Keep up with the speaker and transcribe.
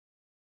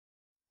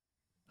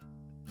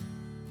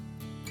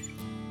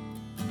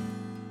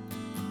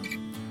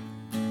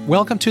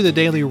Welcome to The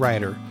Daily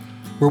Writer,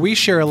 where we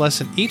share a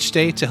lesson each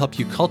day to help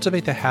you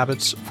cultivate the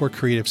habits for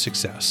creative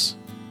success.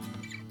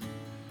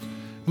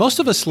 Most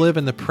of us live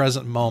in the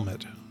present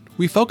moment.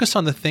 We focus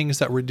on the things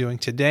that we're doing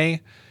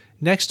today,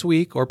 next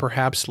week, or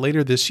perhaps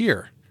later this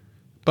year.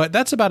 But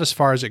that's about as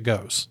far as it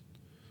goes.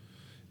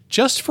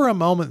 Just for a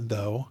moment,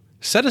 though,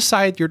 set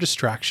aside your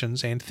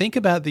distractions and think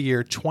about the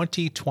year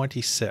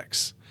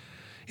 2026.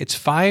 It's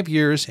 5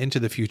 years into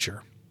the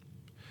future.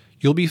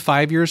 You'll be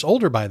 5 years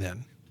older by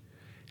then.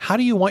 How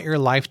do you want your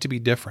life to be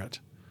different?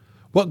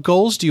 What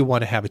goals do you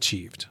want to have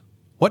achieved?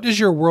 What does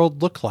your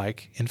world look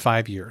like in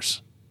 5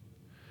 years?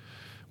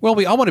 Well,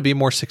 we all want to be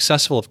more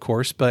successful, of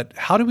course, but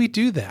how do we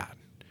do that?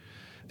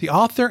 The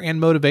author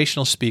and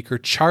motivational speaker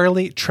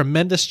Charlie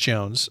Tremendous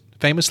Jones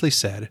famously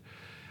said,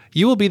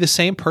 "You will be the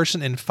same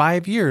person in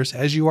 5 years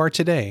as you are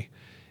today,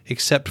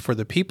 except for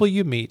the people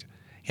you meet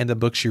and the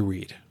books you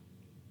read."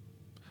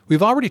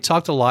 We've already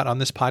talked a lot on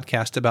this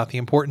podcast about the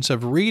importance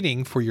of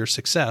reading for your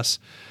success,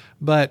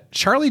 but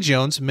Charlie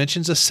Jones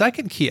mentions a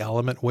second key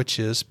element, which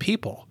is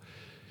people.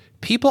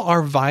 People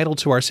are vital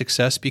to our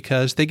success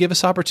because they give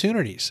us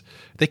opportunities.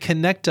 They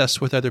connect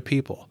us with other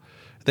people.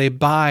 They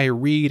buy,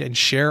 read, and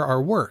share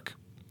our work.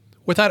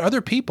 Without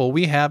other people,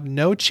 we have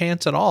no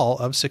chance at all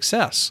of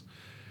success.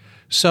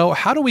 So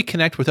how do we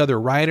connect with other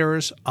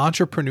writers,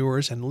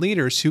 entrepreneurs, and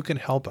leaders who can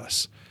help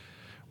us?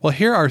 Well,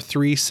 here are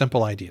 3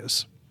 simple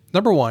ideas.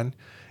 Number 1,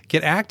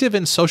 get active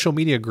in social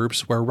media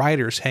groups where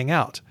writers hang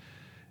out.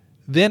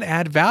 Then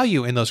add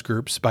value in those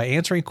groups by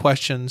answering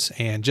questions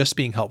and just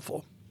being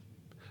helpful.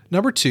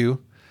 Number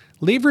 2,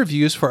 leave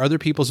reviews for other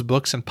people's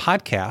books and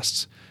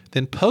podcasts,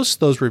 then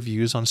post those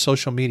reviews on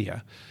social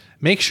media.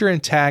 Make sure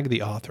and tag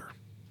the author.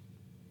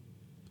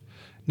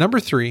 Number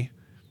 3,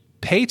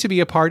 pay to be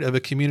a part of a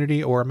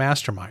community or a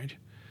mastermind.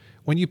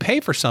 When you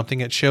pay for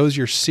something, it shows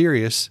you're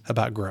serious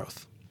about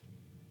growth.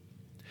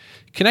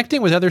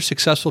 Connecting with other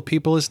successful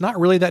people is not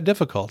really that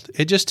difficult.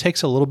 It just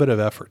takes a little bit of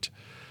effort.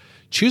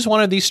 Choose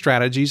one of these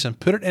strategies and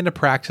put it into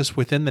practice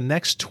within the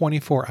next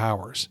 24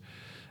 hours.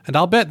 And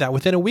I'll bet that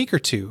within a week or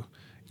 2,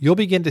 you'll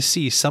begin to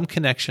see some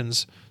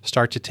connections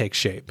start to take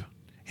shape.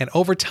 And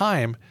over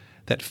time,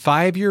 that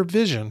 5-year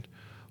vision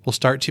will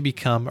start to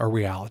become a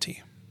reality.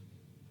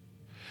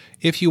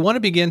 If you want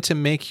to begin to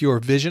make your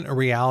vision a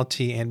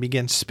reality and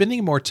begin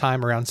spending more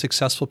time around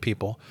successful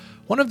people,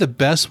 one of the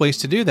best ways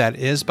to do that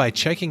is by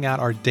checking out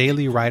our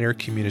Daily Writer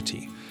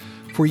community.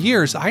 For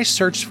years, I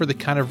searched for the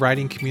kind of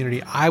writing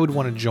community I would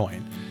want to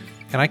join,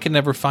 and I could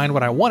never find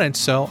what I wanted,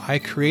 so I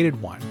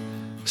created one.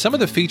 Some of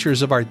the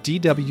features of our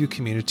DW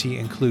community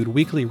include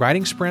weekly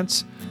writing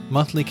sprints,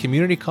 monthly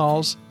community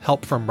calls,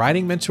 help from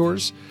writing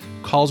mentors,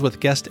 calls with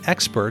guest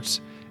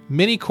experts,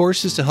 mini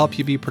courses to help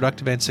you be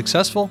productive and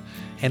successful,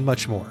 and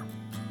much more.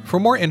 For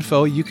more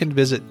info, you can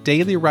visit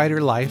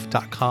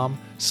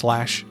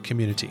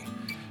dailywriterlife.com/community.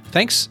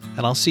 Thanks,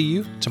 and I'll see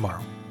you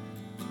tomorrow.